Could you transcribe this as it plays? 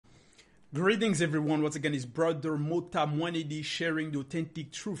Greetings everyone, once again it's Brother Mota Mwanedi sharing the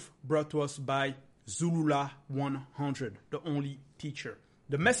authentic truth brought to us by Zulula 100, the only teacher.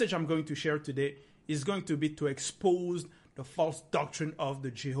 The message I'm going to share today is going to be to expose the false doctrine of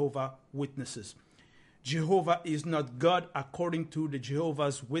the Jehovah Witnesses. Jehovah is not God according to the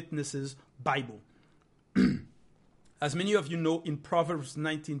Jehovah's Witnesses Bible. As many of you know, in Proverbs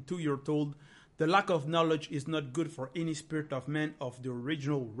 19:2 you're told, the lack of knowledge is not good for any spirit of man of the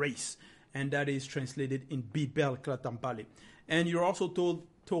original race. And that is translated in Bibel Klatampale. And you're also told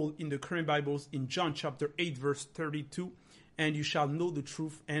in the current Bibles in John chapter 8 verse 32, and you shall know the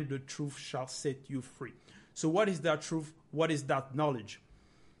truth and the truth shall set you free. So what is that truth? What is that knowledge?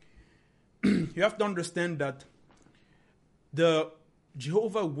 You have to understand that the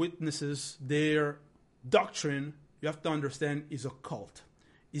Jehovah Witnesses, their doctrine, you have to understand, is a cult.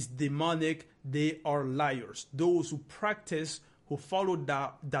 It's demonic. They are liars. Those who practice, who follow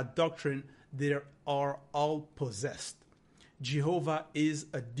that doctrine, they are all possessed. Jehovah is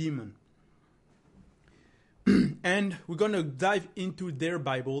a demon. And we're going to dive into their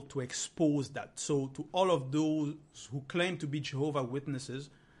Bible to expose that. So to all of those who claim to be Jehovah Witnesses,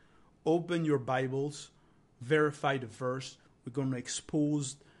 open your Bibles, verify the verse. We're going to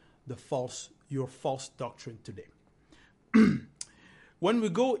expose your false doctrine today. When we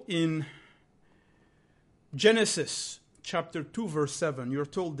go in Genesis chapter 2 verse 7, you're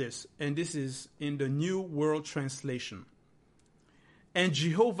told this, and this is in the New World Translation. And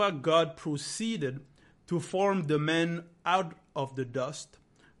Jehovah God proceeded to form the man out of the dust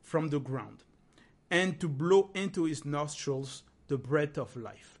from the ground, and to blow into his nostrils the breath of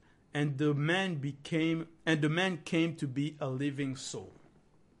life. And the man came to be a living soul.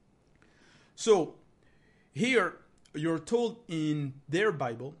 So here you're told in their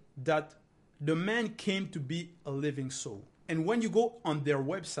Bible that the man came to be a living soul. And when you go on their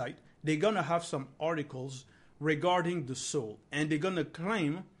website, they're going to have some articles regarding the soul. And they're going to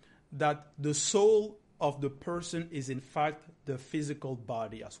claim that the soul of the person is in fact the physical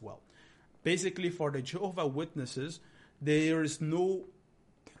body as well. Basically, for the Jehovah Witnesses, there is no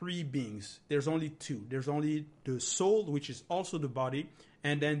three beings. There's only two. There's only the soul, which is also the body,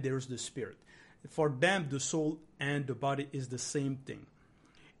 and then there's the spirit. For them, the soul and the body is the same thing.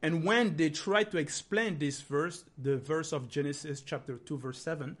 And when they try to explain this verse, the verse of Genesis chapter 2 verse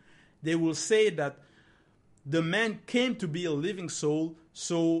 7, they will say that the man came to be a living soul.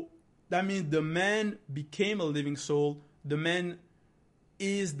 So that means the man became a living soul. The man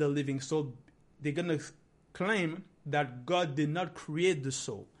is the living soul. They're going to claim that God did not create the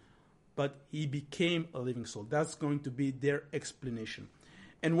soul, but he became a living soul. That's going to be their explanation.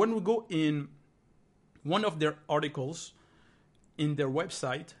 And when we go in one of their articles in their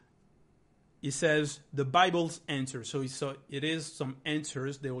website, it says the Bible's answer. So it is some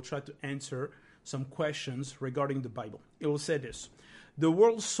answers. They will try to answer some questions regarding the Bible. It will say this: the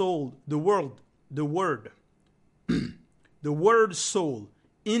word soul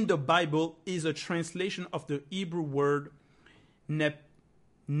in the Bible is a translation of the Hebrew word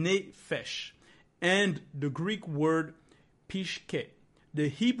nephesh and the Greek word pishke. The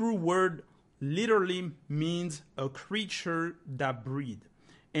Hebrew word literally means a creature that breathes,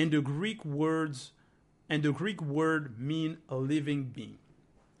 and the Greek word mean a living being.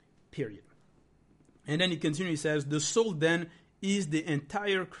 Period. And then he continues, he says, the soul then is the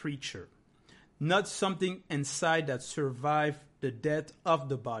entire creature, not something inside that survived the death of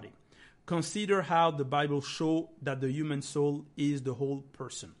the body. Consider how the Bible shows that the human soul is the whole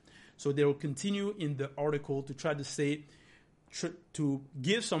person. So they will continue in the article to try to say, to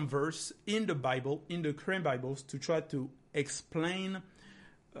give some verse in the Bible, in the current Bibles, to try to explain,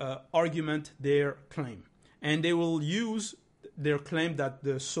 argument their claim. And they will use their claim that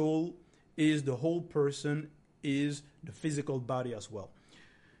the soul is the whole person, is the physical body as well.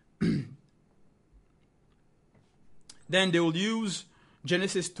 Then they will use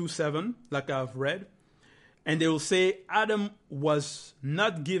Genesis 2:7, like I've read, and they will say Adam was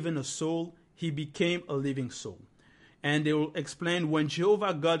not given a soul, he became a living soul. And they will explain when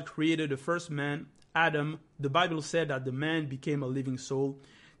Jehovah God created the first man, Adam, the Bible said that the man became a living soul.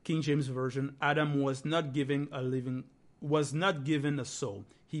 King James Version, Adam was not given a soul.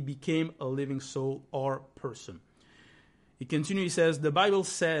 He became a living soul or person. He continues, he says, the Bible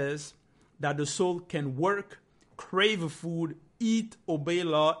says that the soul can work, crave food, eat, obey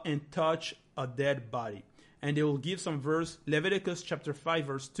law, and touch a dead body. And they will give some verse, Leviticus chapter 5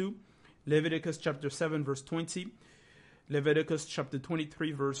 verse 2, Leviticus chapter 7 verse 20, Leviticus chapter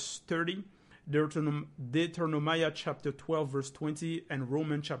 23 verse 30, Deuteronomy chapter 12 verse 20, and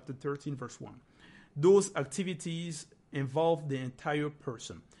Romans chapter 13 verse 1. Those activities involve the entire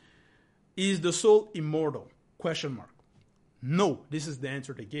person. Is the soul immortal? Question mark. No, this is the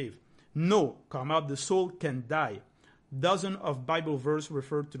answer they gave. No, the soul can die. Dozens of Bible verses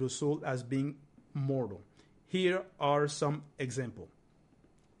refer to the soul as being mortal. Here are some examples.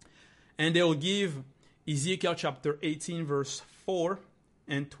 And they'll give Ezekiel chapter 18 verse 4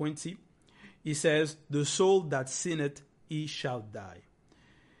 and 20. He says, the soul that sinneth, he shall die.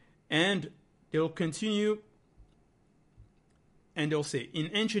 And they'll continue and they'll say, in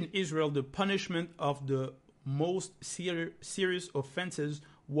ancient Israel, the punishment of the most serious offenses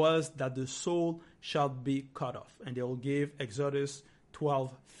was that the soul shall be cut off. And they'll give Exodus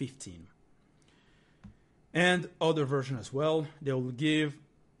 12:15. And other version as well. They'll give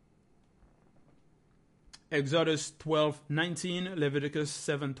Exodus 12:19, Leviticus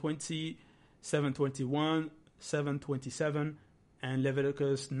 7:20, 7:21, 7:27, and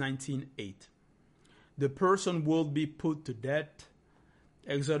Leviticus 19:8. The person will be put to death.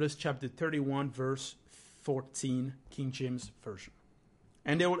 Exodus chapter 31, verse 14, King James Version.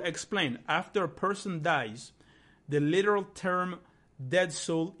 And they will explain, after a person dies, the literal term dead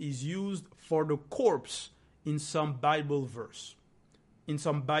soul is used for the corpse in some Bible verses.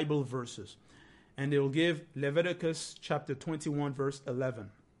 And they will give Leviticus chapter 21, verse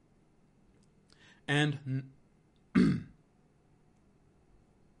 11. And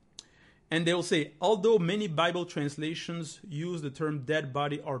they will say, although many Bible translations use the term dead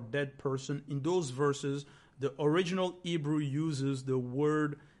body or dead person, in those verses, the original Hebrew uses the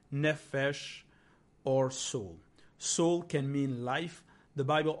word nephesh or soul. Soul can mean life. The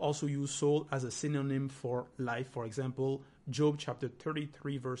Bible also uses soul as a synonym for life. For example, Job chapter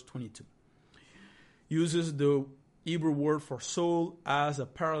 33, verse 22. Uses the Hebrew word for soul as a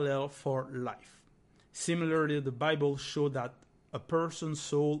parallel for life. Similarly, the Bible shows that a person's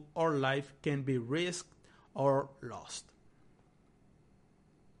soul or life can be risked or lost.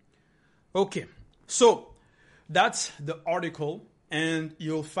 Okay, so that's the article, and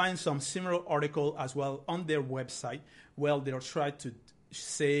you'll find some similar article as well on their website. Well, they'll try to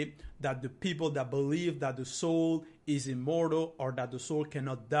say that the people that believe that the soul is immortal or that the soul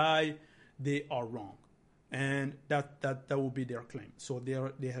cannot die, they are wrong. And that will be their claim. So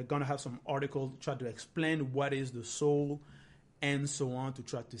they're going to have some article try to explain what is the soul and so on, to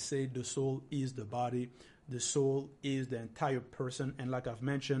try to say the soul is the body, the soul is the entire person. And like I've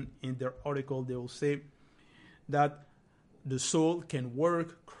mentioned in their article, they will say that the soul can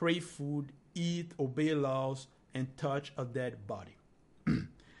work, crave food, eat, obey laws, and touch a dead body.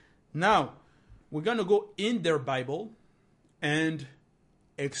 Now, we're going to go in their Bible and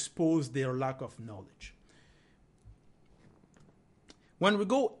expose their lack of knowledge. When we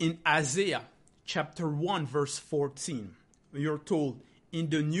go in Isaiah chapter 1, verse 14, you're told in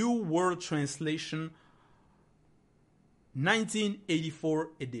the New World Translation 1984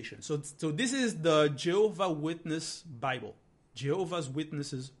 edition. So this is the Jehovah's Witness Bible. Jehovah's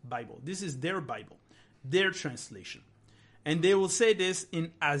Witnesses Bible. This is their Bible, their translation. And they will say this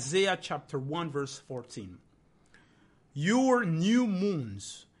in Isaiah chapter 1, verse 14. Your new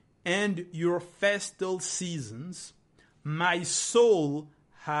moons and your festal seasons, my soul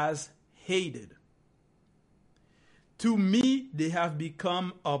has hated. To me, they have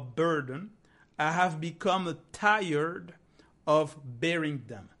become a burden. I have become tired of bearing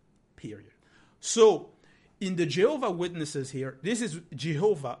them, period. So, in the Jehovah Witnesses here, this is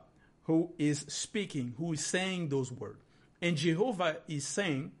Jehovah who is speaking, who is saying those words. And Jehovah is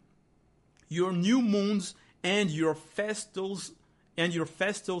saying, your new moons and your festivals and your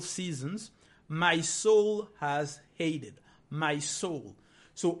festal seasons, my soul has hated. My soul.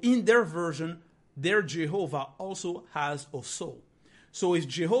 So in their version, their Jehovah also has a soul. So if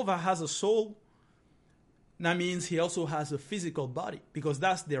Jehovah has a soul, that means he also has a physical body, because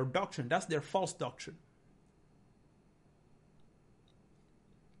that's their doctrine. That's their false doctrine.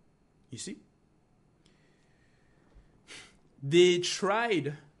 You see? They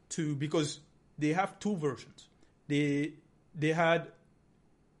tried to, because they have two versions. They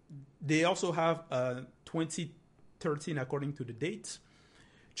also have 2013, according to the dates,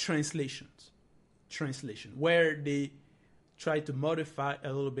 translation, where they try to modify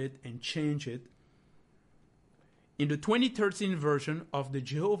a little bit and change it. In the 2013 version of the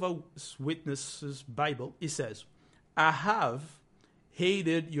Jehovah's Witnesses Bible, it says, I have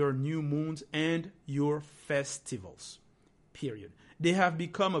hated your new moons and your festivals, period. They have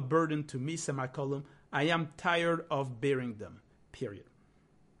become a burden to me, semicolon. I am tired of bearing them, period.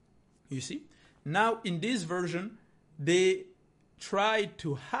 You see? Now, in this version, they try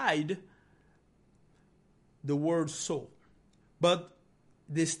to hide the word soul, but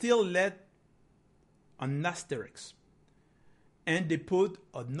they still let an asterisk, and they put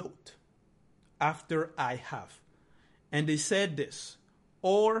a note. after I have. And they said this,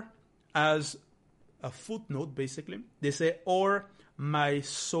 or as a footnote, basically, they say, or my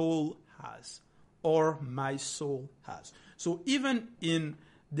soul has, or my soul has. So even in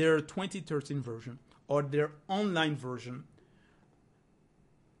their 2013 version or their online version,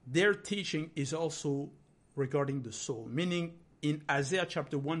 their teaching is also regarding the soul, meaning in Isaiah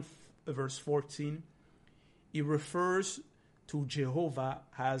chapter 1 verse 14, it refers to Jehovah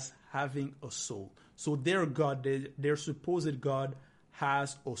as having a soul. So their God, their supposed God,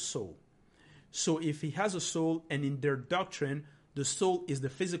 has a soul. So if he has a soul, and in their doctrine, the soul is the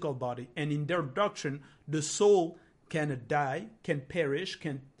physical body, and in their doctrine, the soul can die, can perish,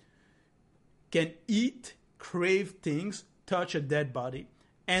 can eat, crave things, touch a dead body,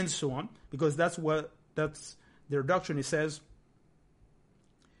 and so on, because that's their doctrine. It says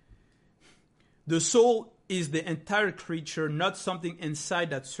the soul is the entire creature, not something inside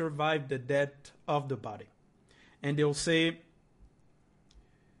that survived the death of the body. And they'll say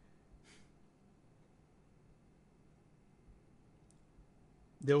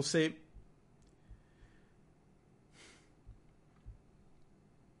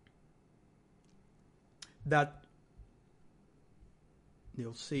that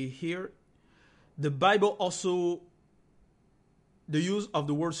they'll say here, the Bible also, the use of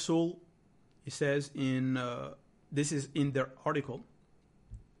the word soul, it says in, this is in their article,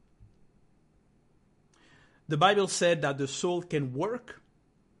 the Bible said that the soul can work.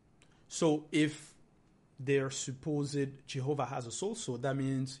 So if their supposed Jehovah has a soul, so that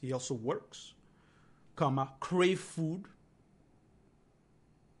means he also works, crave food,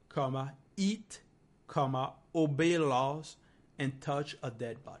 eat, obey laws, and touch a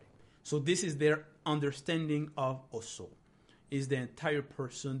dead body. So this is their understanding of a soul. Is the entire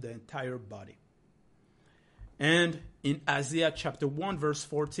person, the entire body. And in Isaiah chapter 1 verse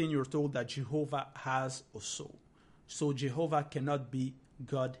 14, you're told that Jehovah has a soul. So Jehovah cannot be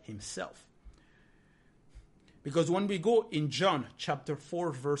God himself. Because when we go in John chapter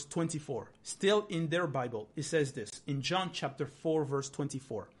 4 verse 24, still in their Bible, it says this, in John chapter 4 verse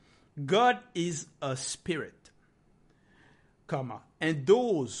 24, God is a spirit, and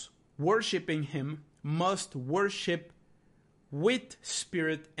those worshiping him must worship with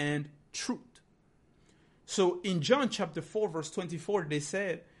spirit and truth. So in John chapter 4 verse 24, they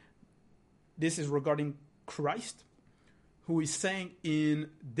said, this is regarding Christ, who is saying in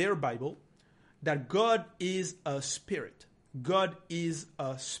their Bible that God is a spirit. God is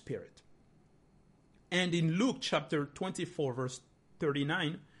a spirit. And in Luke chapter 24 verse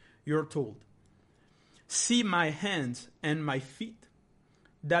 39, you're told, see my hands and my feet,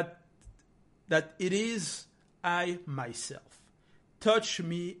 that it is I myself. Touch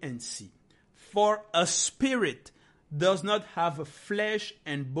me and see. For a spirit does not have a flesh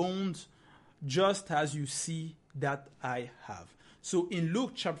and bones, just as you see that I have. So in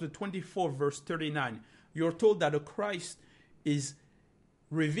Luke chapter 24 verse 39, you're told that the Christ is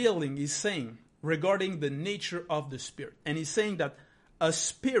revealing, is saying regarding the nature of the spirit. And he's saying that a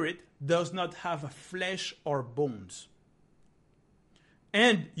spirit does not have a flesh or bones.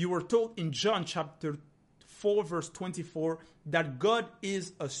 And you were told in John chapter 4 verse 24 that God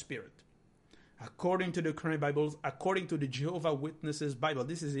is a spirit. According to the current Bibles, according to the Jehovah Witnesses Bible,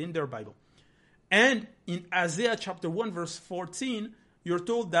 this is in their Bible. And in Isaiah chapter 1 verse 14, you're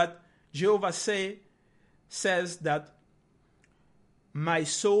told that Jehovah says that my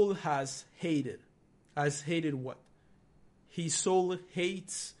soul has hated. Has hated what? His soul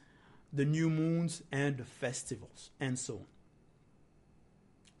hates the new moons and the festivals and so on.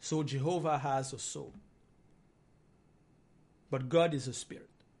 So Jehovah has a soul. But God is a spirit.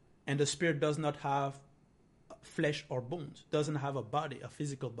 And the spirit does not have flesh or bones. Doesn't have a body, a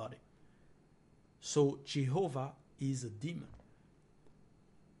physical body. So Jehovah is a demon.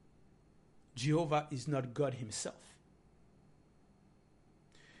 Jehovah is not God himself.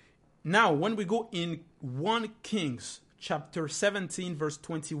 Now, when we go in 1 Kings chapter 17 verse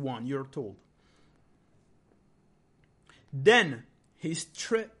 21, you're told, then he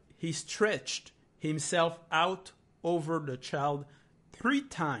stretched himself out over the child 3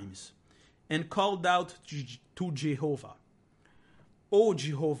 times and called out to Jehovah, O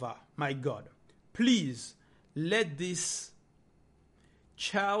Jehovah, my God, please let this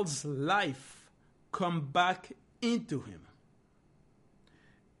child's life come back into him.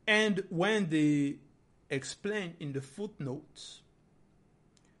 And when they explain in the footnotes,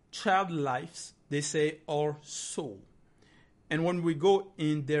 child lives, they say, or soul. And when we go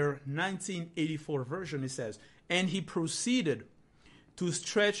in their 1984 version, it says, and he proceeded to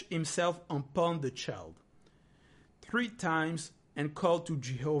stretch himself upon the child 3 times and called to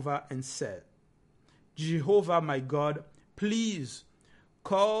Jehovah and said, Jehovah my God, please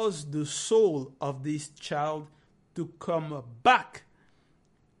cause the soul of this child to come back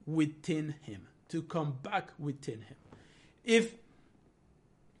within him. To come back within him.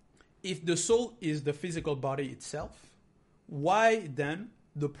 If the soul is the physical body itself, why then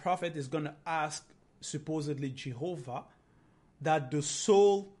the prophet is going to ask supposedly Jehovah that the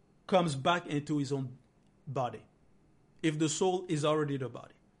soul comes back into his own body, if the soul is already the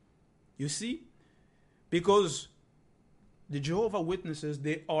body? You see? Because the Jehovah Witnesses,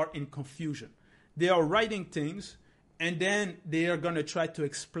 they are in confusion. They are writing things, and then they are going to try to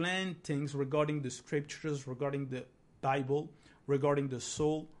explain things regarding the scriptures, regarding the Bible, regarding the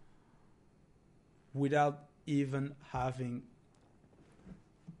soul, without even having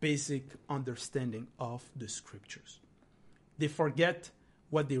basic understanding of the scriptures. They forget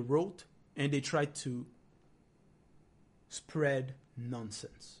what they wrote, and they try to spread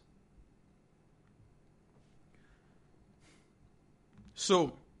nonsense.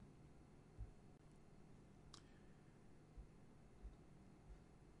 So,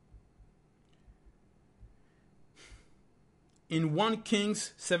 in 1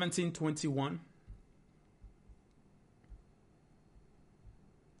 Kings 17:21,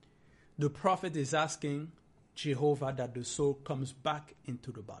 the prophet is asking Jehovah that the soul comes back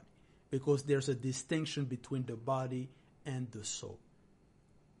into the body, because there's a distinction between the body and the soul.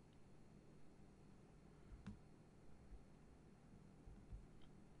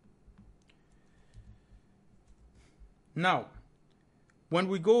 Now, when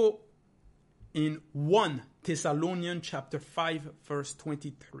we go in 1 Thessalonians chapter 5, verse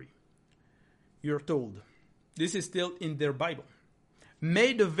 23, you're told, this is still in their Bible,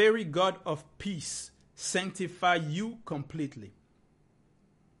 may the very God of peace sanctify you completely,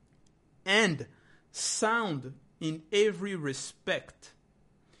 and sound in every respect.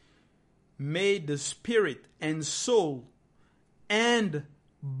 May the spirit and soul and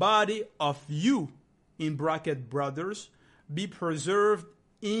body of you, in bracket brothers, be preserved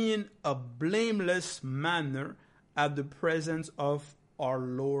in a blameless manner at the presence of our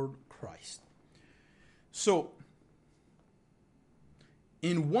Lord Christ. So,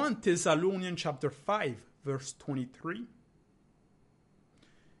 in 1 Thessalonians chapter 5, verse 23,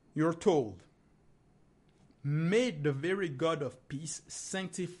 you're told, may the very God of peace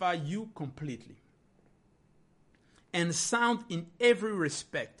sanctify you completely, and sound in every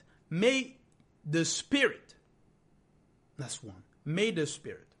respect. May the spirit, that's one, may the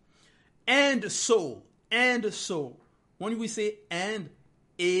spirit, and soul, when we say and,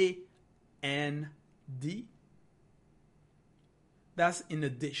 A-N-D, that's in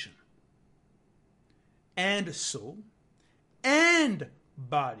addition, and soul, and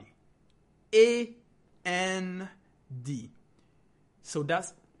body, A-N-D. So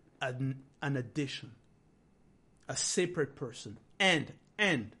that's an addition, a separate person, and.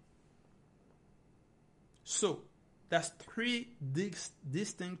 So, that's three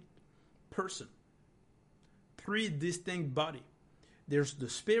distinct person, three distinct body. There's the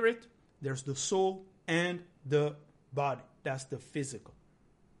spirit, there's the soul, and the body. That's the physical.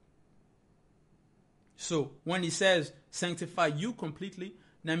 So, when he says sanctify you completely,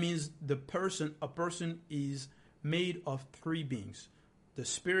 that means a person is made of three beings: the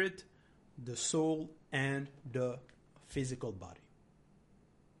spirit, the soul, and the physical body.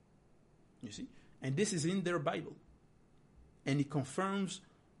 You see? And this is in their Bible. And it confirms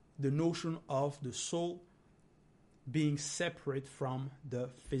the notion of the soul being separate from the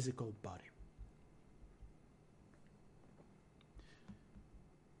physical body.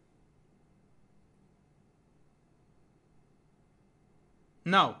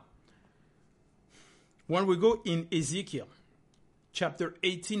 Now, when we go in Ezekiel chapter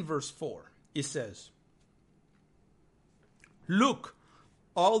 18 verse 4, it says, look,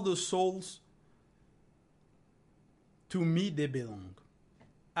 all the souls to me they belong.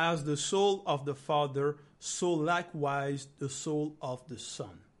 As the soul of the Father, so likewise the soul of the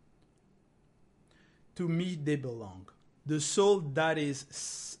Son. To me they belong. The soul that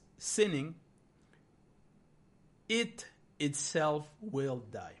is sinning, it itself will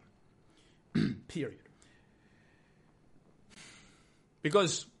die. Period.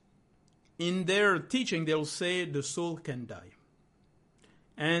 Because in their teaching, they'll say the soul can die.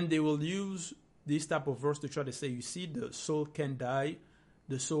 And they will use this type of verse to try to say, you see, the soul can die,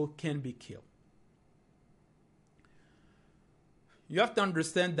 the soul can be killed. You have to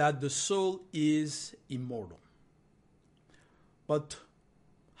understand that the soul is immortal. But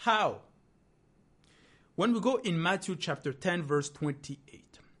how? When we go in Matthew chapter 10, verse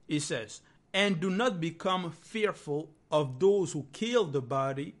 28, it says, and do not become fearful of those who kill the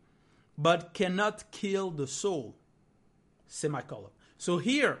body, but cannot kill the soul. Semicolon. So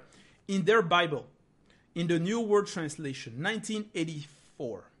here, in their Bible, in the New World Translation,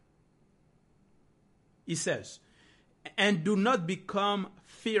 1984, it says, "And do not become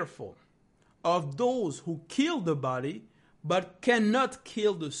fearful of those who kill the body, but cannot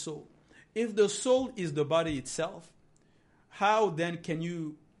kill the soul." If the soul is the body itself, how then can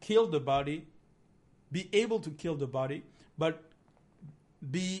you kill the body, be able to kill the body, but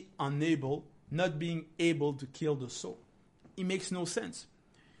be unable, not being able to kill the soul? It makes no sense,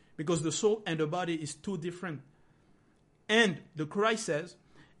 because the soul and the body is two different. And the Christ says,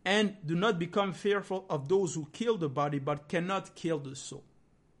 "And do not become fearful of those who kill the body, but cannot kill the soul.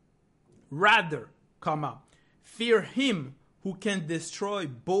 Rather, fear him who can destroy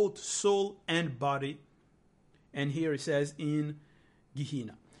both soul and body." And here it says in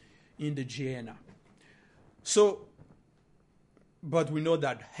Gehenna, in the Gehenna. So, but we know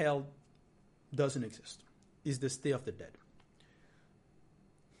that hell doesn't exist. It's the state of the dead.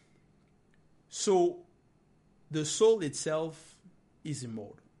 So, the soul itself is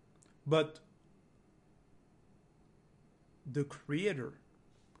immortal. But the Creator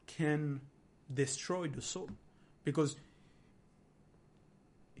can destroy the soul, because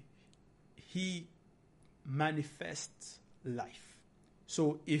he manifests life.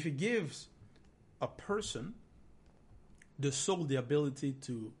 So if he gives a person, the soul, the ability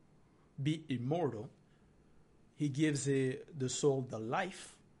to be immortal, he gives the soul the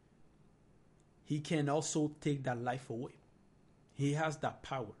life, he can also take that life away. He has that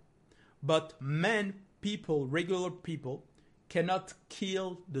power. But men, people, regular people, cannot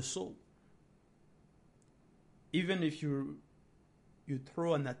kill the soul. Even if you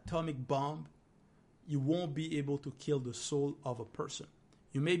throw an atomic bomb, you won't be able to kill the soul of a person.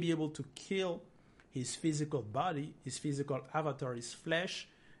 You may be able to kill his physical body, his physical avatar, his flesh,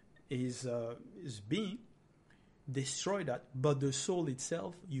 his being, destroy that, but the soul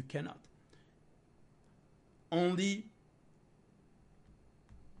itself, you cannot. Only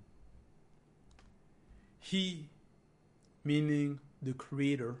he, meaning the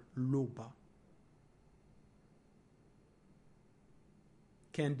Creator, Loba,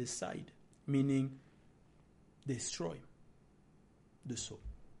 can decide, meaning destroy the soul.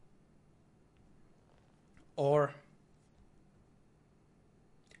 Or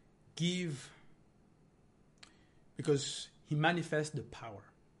give, because he manifests the power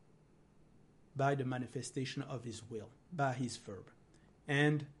by the manifestation of his will, by his verb,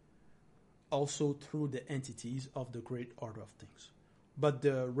 and also through the entities of the great order of things. But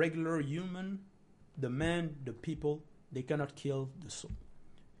the regular human, the man, the people, they cannot kill the soul.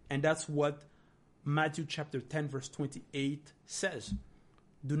 And that's what Matthew chapter 10 verse 28 says.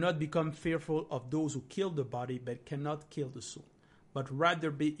 "Do not become fearful of those who kill the body but cannot kill the soul, but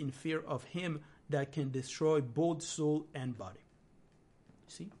rather be in fear of him that can destroy both soul and body."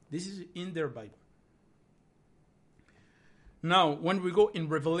 See, this is in their Bible. Now, when we go in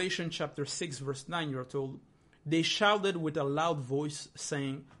Revelation chapter 6 verse 9, you're told, "They shouted with a loud voice,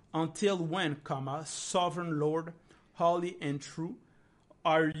 saying, Until when, sovereign Lord, holy and true,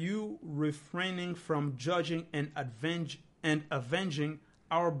 are you refraining from judging and avenging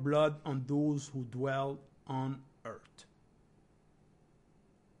our blood on those who dwell on earth?"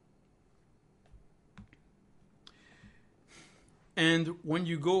 And when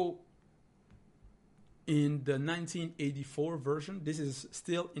you go in the 1984 version, this is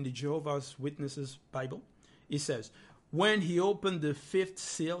still in the Jehovah's Witnesses Bible, it says, "When he opened the fifth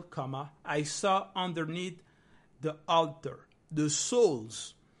seal, I saw underneath the altar the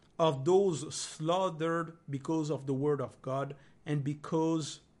souls of those slaughtered because of the word of God, and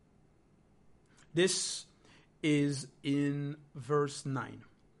because..." This is in verse 9.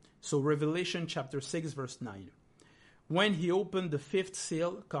 So Revelation chapter 6 verse 9. "When he opened the fifth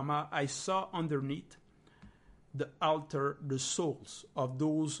seal, I saw underneath the altar the souls of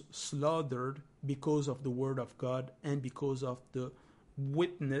those slaughtered because of the word of God and because of the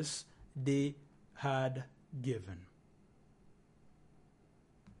witness they had given."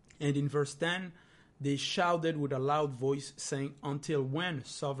 And in verse 10, "They shouted with a loud voice, saying, Until when,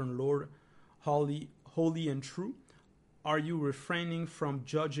 sovereign Lord, holy and true, are you refraining from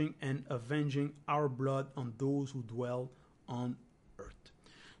judging and avenging our blood on those who dwell on earth?"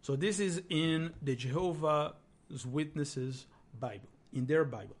 So this is in the Jehovah's Witnesses Bible, in their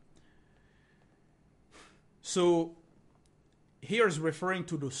Bible. So here's referring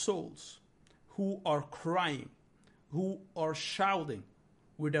to the souls who are crying, who are shouting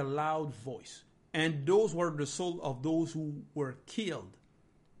with a loud voice. And those were the souls of those who were killed.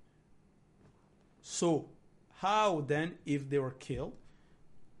 So how then, if they were killed,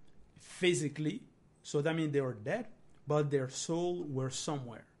 physically, so that means they were dead, but their soul were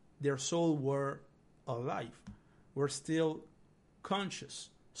somewhere. Their soul were alive, were still conscious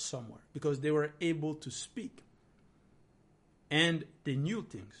somewhere, because they were able to speak. And they knew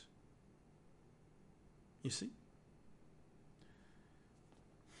things. You see?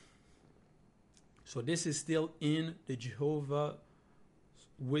 So this is still in the Jehovah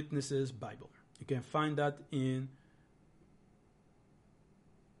Witnesses Bible. You can find that in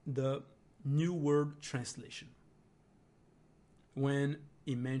the New World Translation when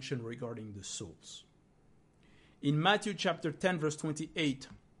he mentioned regarding the souls. In Matthew chapter 10 verse 28,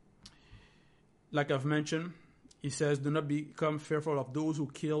 like I've mentioned, he says, do not become fearful of those who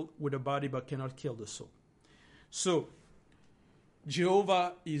kill with the body but cannot kill the soul. So,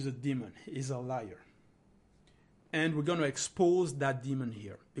 Jehovah is a demon, is a liar. And we're going to expose that demon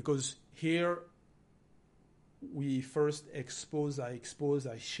here. Because here, we first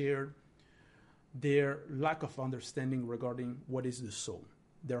I shared their lack of understanding regarding what is the soul.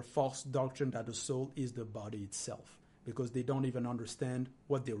 Their false doctrine that the soul is the body itself. Because they don't even understand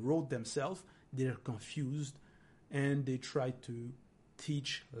what they wrote themselves. They're confused. And they try to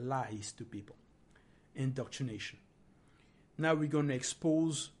teach lies to people. Indoctrination. Now we're going to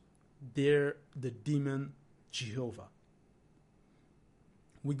expose the demon Jehovah.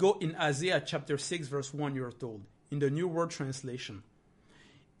 We go in Isaiah chapter 6 verse 1, you're told, in the New World Translation.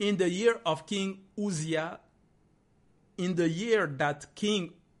 In the year of King Uzziah, in the year that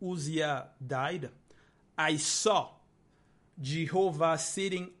King Uzziah died, I saw Jehovah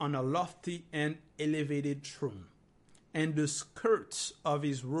sitting on a lofty and elevated throne, and the skirts of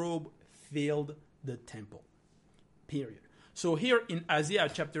his robe filled the temple. Period. So here in Isaiah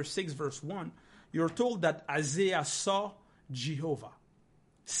chapter 6 verse 1, you're told that Isaiah saw Jehovah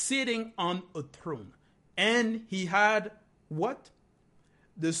sitting on a throne. And he had what?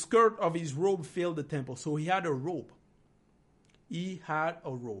 The skirt of his robe filled the temple. So he had a robe. He had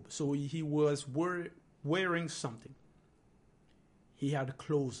a robe. So he was wearing something. He had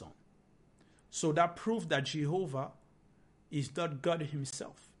clothes on. So that proved that Jehovah is not God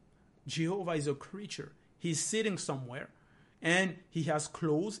himself. Jehovah is a creature. He's sitting somewhere and he has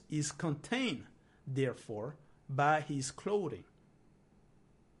clothes. He's contained, therefore, by his clothing.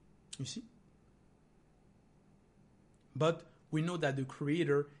 You see? But we know that the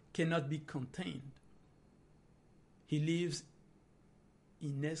Creator cannot be contained. He lives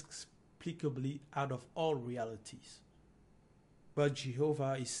inexplicably out of all realities. But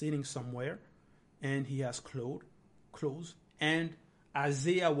Jehovah is sitting somewhere and he has clothes, and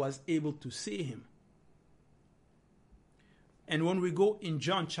Isaiah was able to see him. And when we go in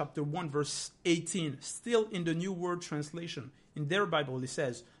John chapter 1 verse 18, still in the New World Translation, in their Bible it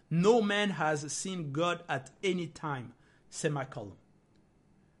says, no man has seen God at any time, semicolon.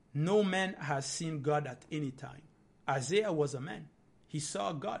 No man has seen God at any time. Isaiah was a man. He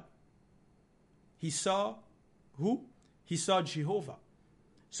saw God. He saw who? He saw Jehovah.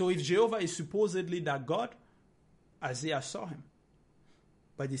 So if Jehovah is supposedly that God, Isaiah saw him.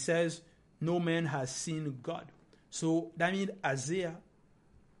 But he says, no man has seen God. So that means Isaiah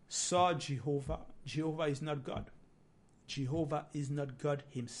saw Jehovah. Jehovah is not God. Jehovah is not God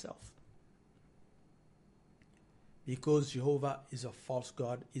himself. Because Jehovah is a false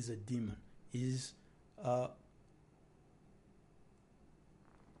God, is a demon, is a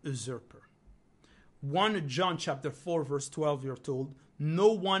usurper. 1 John chapter 4 verse 12, you're told,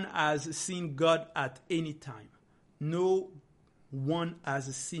 no one has seen God at any time. No one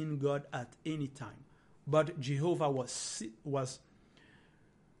has seen God at any time. But Jehovah was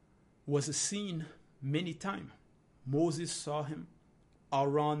seen many times. Moses saw him.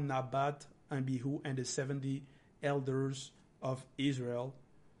 Aaron, Nabat, Abihu, and the 70 elders of Israel,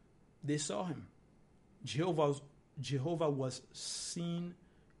 they saw him. Jehovah was seen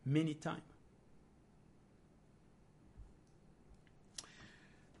many times.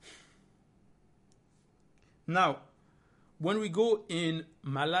 Now, when we go in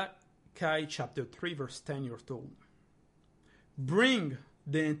Malachi chapter 3 verse 10, you're told, bring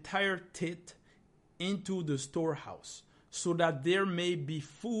the entire tithe into the storehouse, so that there may be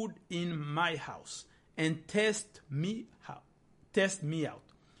food in my house, and test me out.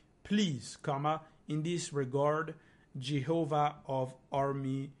 Please, in this regard, Jehovah of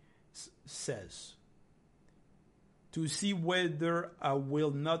armies says, to see whether I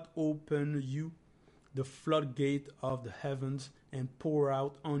will not open you the floodgate of the heavens and pour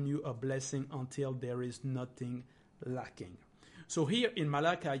out on you a blessing until there is nothing lacking. So here in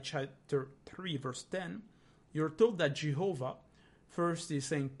Malachi chapter 3 verse 10, you're told that Jehovah first is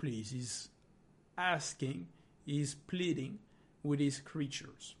saying please. He's asking, he's pleading with his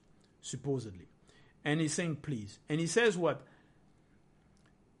creatures. supposedly. And he's saying, please. And he says what?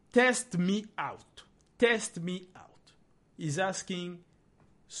 Test me out. Test me out. He's asking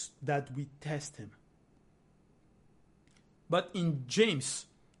that we test him. But in James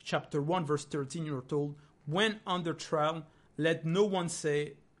chapter 1 verse 13, you're told, when under trial, let no one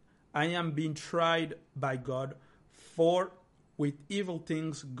say, I am being tried by God, for with evil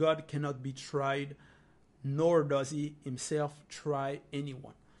things God cannot be tried, nor does he himself try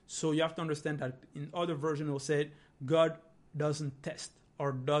anyone. So you have to understand that in other versions it will say God doesn't test,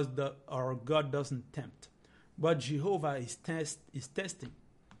 or God doesn't tempt. But Jehovah is testing.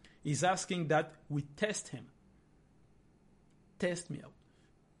 He's asking that we test him. Test me out.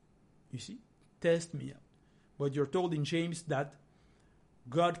 You see? Test me out. But you're told in James that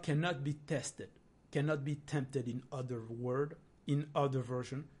God cannot be tested, cannot be tempted in other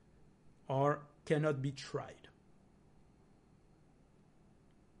version, or cannot be tried.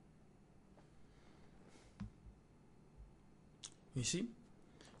 You see?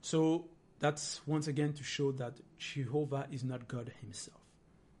 So that's once again to show that Jehovah is not God himself.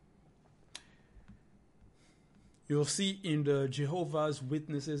 You'll see in the Jehovah's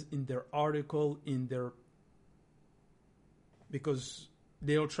Witnesses, in their article, because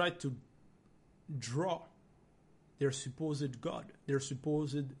they'll try to draw their supposed God, their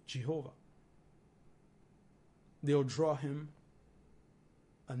supposed Jehovah. They'll draw him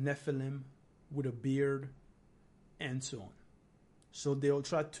a Nephilim with a beard and so on. So they'll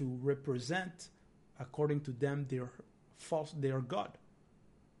try to represent, according to them, their God.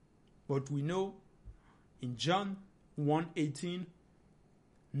 But we know in John 1:18,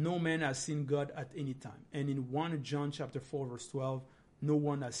 no man has seen God at any time. And in 1 John chapter 4 verse 12, no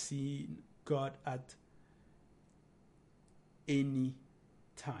one has seen God at any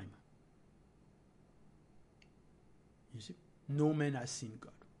time. You see? No man has seen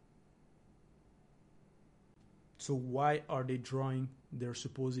God. So why are they drawing their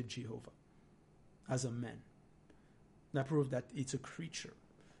supposed Jehovah as a man? That proves that it's a creature.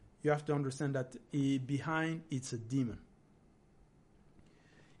 You have to understand that behind it's a demon.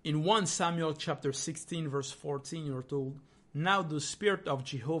 In 1 Samuel chapter 16 verse 14, you're told, now the spirit of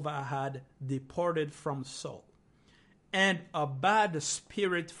Jehovah had departed from Saul, and a bad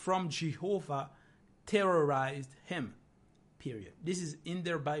spirit from Jehovah terrorized him. Period. This is in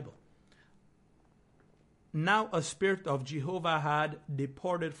their Bible. Now a spirit of Jehovah had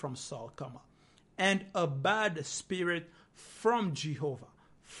departed from Saul, and a bad spirit from Jehovah,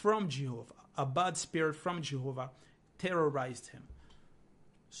 a bad spirit from Jehovah terrorized him.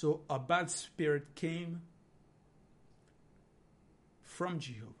 So a bad spirit came from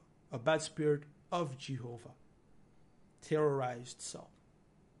Jehovah. A bad spirit of Jehovah terrorized Saul.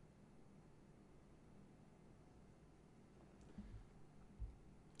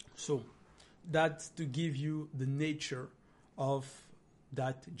 So that's to give you the nature of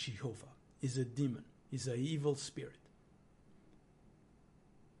that Jehovah. Is a demon, is an evil spirit.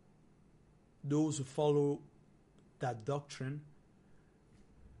 Those who follow that doctrine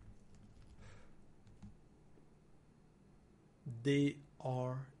they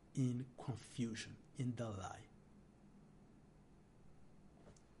are in confusion, in the lie.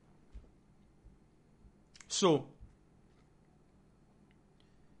 So,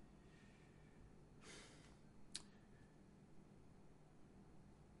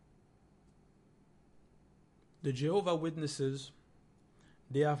 the Jehovah Witnesses,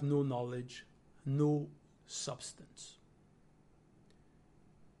 they have no knowledge, no substance.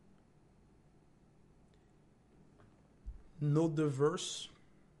 Note the verse,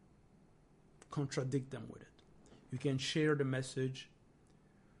 contradict them with it. You can share the message,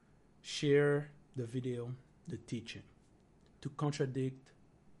 share the video, the teaching, to contradict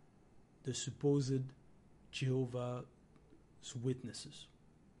the supposed Jehovah's Witnesses,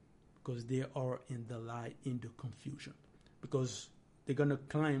 because they are in the lie, in the confusion. Because they're gonna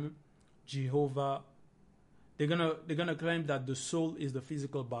claim Jehovah, they're gonna claim that the soul is the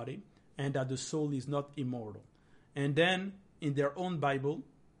physical body and that the soul is not immortal. And then in their own Bible,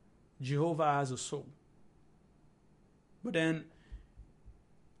 Jehovah has a soul. But then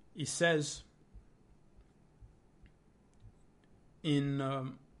it says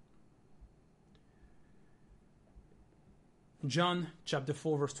in John chapter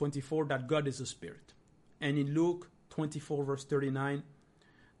 4 verse 24 that God is a spirit. And in Luke 24 verse 39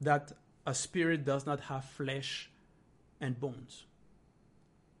 that a spirit does not have flesh and bones.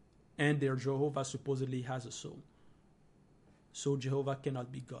 And their Jehovah supposedly has a soul. So Jehovah cannot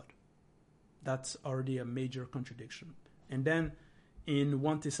be God. That's already a major contradiction. And then in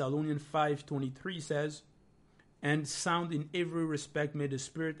 1 Thessalonians 5:23 says, and sound in every respect may the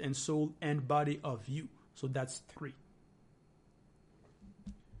spirit and soul and body of you. So that's 3.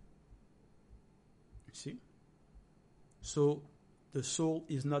 See? So the soul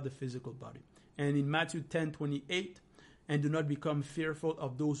is not the physical body. And in Matthew 10:28, and do not become fearful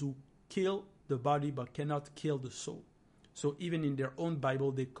of those who kill the body but cannot kill the soul. So even in their own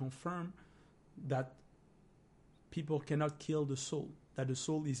Bible, they confirm that people cannot kill the soul, that the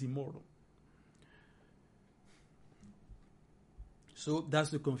soul is immortal. So that's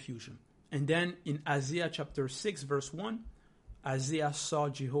the confusion. And then in Isaiah chapter 6, verse 1, Isaiah saw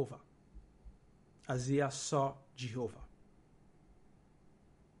Jehovah. Isaiah saw Jehovah.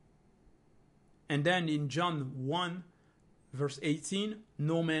 And then in John 1, verse 18,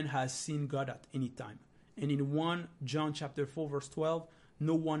 no man has seen God at any time. And in 1 John chapter 4, verse 12,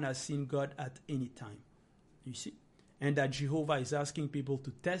 no one has seen God at any time. You see? And that Jehovah is asking people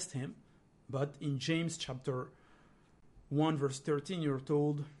to test him. But in James chapter 1, verse 13, you're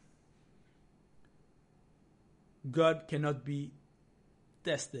told God cannot be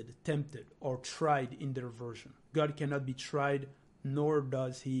tested, tempted, or tried in their version. God cannot be tried, nor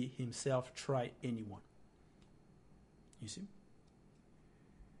does he himself try anyone. You see?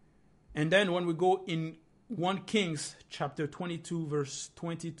 And then when we go in 1 Kings chapter 22, verse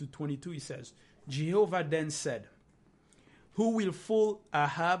 20 to 22, he says, Jehovah then said, who will fool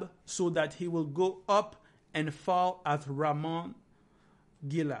Ahab so that he will go up and fall at Ramon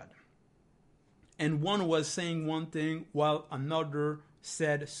Gilead? And one was saying one thing while another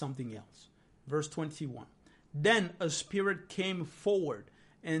said something else. Verse 21. Then a spirit came forward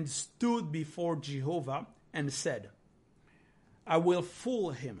and stood before Jehovah and said, I will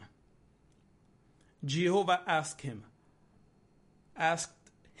fool him. Jehovah asked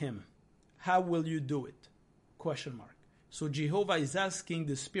him, how will you do it? Question mark. So Jehovah is asking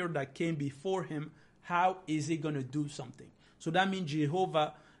the spirit that came before him, how is he going to do something? So that means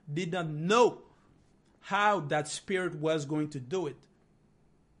Jehovah did not know how that spirit was going to do it.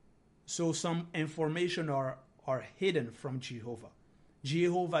 So some information are hidden from Jehovah.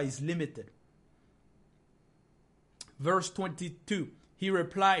 Jehovah is limited. Verse 22, he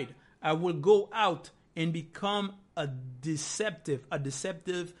replied, I will go out and become a deceptive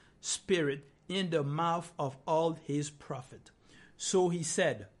spirit in the mouth of all his prophets. So he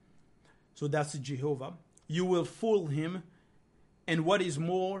said, so that's Jehovah, you will fool him, and what is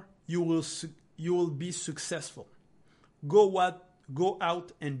more, you will be successful. Go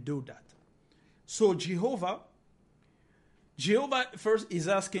out and do that. So Jehovah first is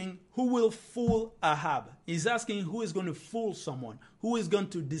asking, who will fool Ahab? He's asking who is going to fool someone, who is going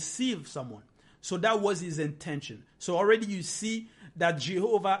to deceive someone. So that was his intention. So already you see that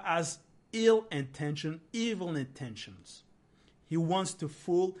Jehovah has evil intentions. He wants to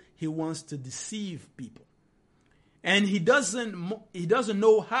fool, he wants to deceive people. And he doesn't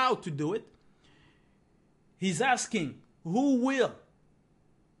know how to do it. He's asking, who will?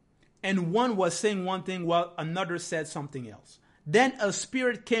 And one was saying one thing while another said something else. Then a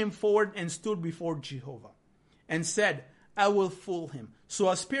spirit came forward and stood before Jehovah and said, I will fool him. So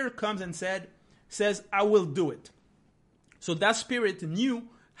a spirit comes and says, I will do it. So that spirit knew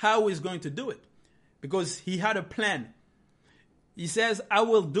how he's going to do it because he had a plan. He says, I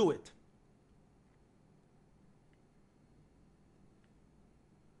will do it.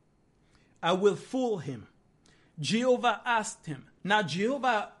 I will fool him. Jehovah asked him. Now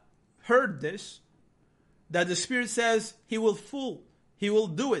Jehovah heard this, that the spirit says he will fool, he will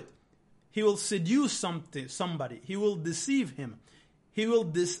do it, he will seduce somebody, he will deceive him, he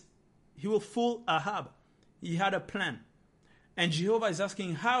will fool Ahab. He had a plan. And Jehovah is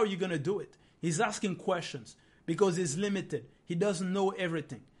asking, how are you going to do it? He's asking questions because he's limited. He doesn't know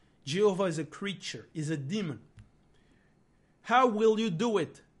everything. Jehovah is a creature, is a demon. How will you do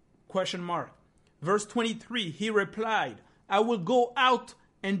it? Question mark. Verse 23, he replied, I will go out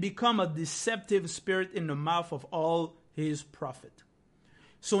and become a deceptive spirit in the mouth of all his prophets.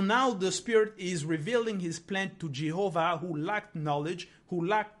 So now the spirit is revealing his plan to Jehovah, who lacked knowledge, who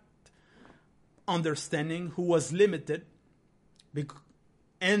lacked understanding, who was limited.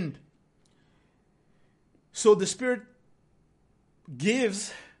 And so the spirit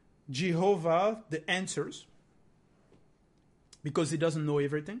gives Jehovah the answers because he doesn't know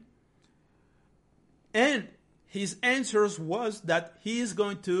everything. And his answers was that he is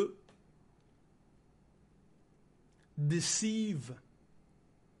going to deceive.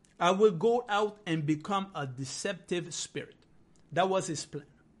 I will go out and become a deceptive spirit. That was his plan.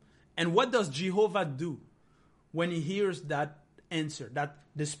 And what does Jehovah do when he hears that answer, that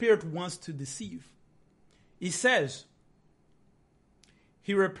the spirit wants to deceive? He says,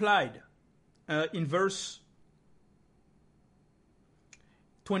 he replied in verse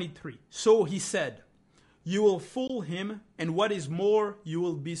 23. So he said, you will fool him, and what is more, you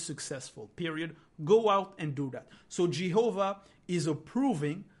will be successful. Period. Go out and do that. So Jehovah is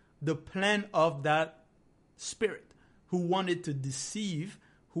approving the plan of that spirit who wanted to deceive,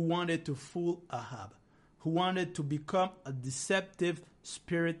 who wanted to fool Ahab, who wanted to become a deceptive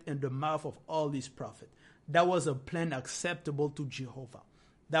spirit in the mouth of all these prophets. That was a plan acceptable to Jehovah.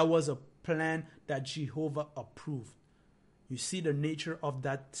 That was a plan that Jehovah approved. You see the nature of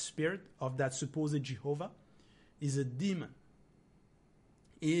that spirit, of that supposed Jehovah, is a demon.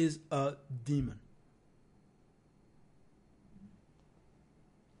 Is a demon.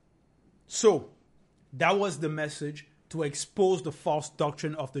 So, that was the message, to expose the false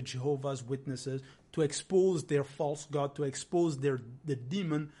doctrine of the Jehovah's Witnesses, to expose their false God, to expose the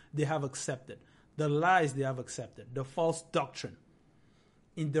demon they have accepted, the lies they have accepted, the false doctrine.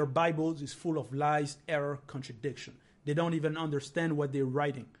 In their Bibles is full of lies, error, contradiction. They don't even understand what they're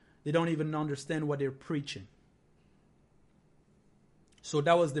writing. They don't even understand what they're preaching. So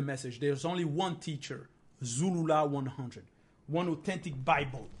that was the message. There's only one teacher, Zulula 100. One authentic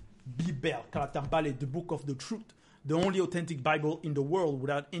Bible, Bibel, Kalatambale, the book of the truth. The only authentic Bible in the world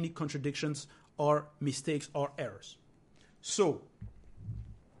without any contradictions or mistakes or errors. So,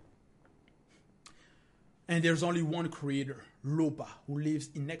 and there's only one creator, Loba, who lives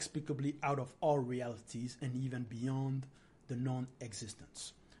inexplicably out of all realities and even beyond the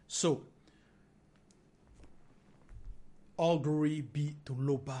non-existence. So, all glory be to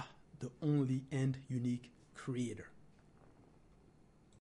Loba, the only and unique creator.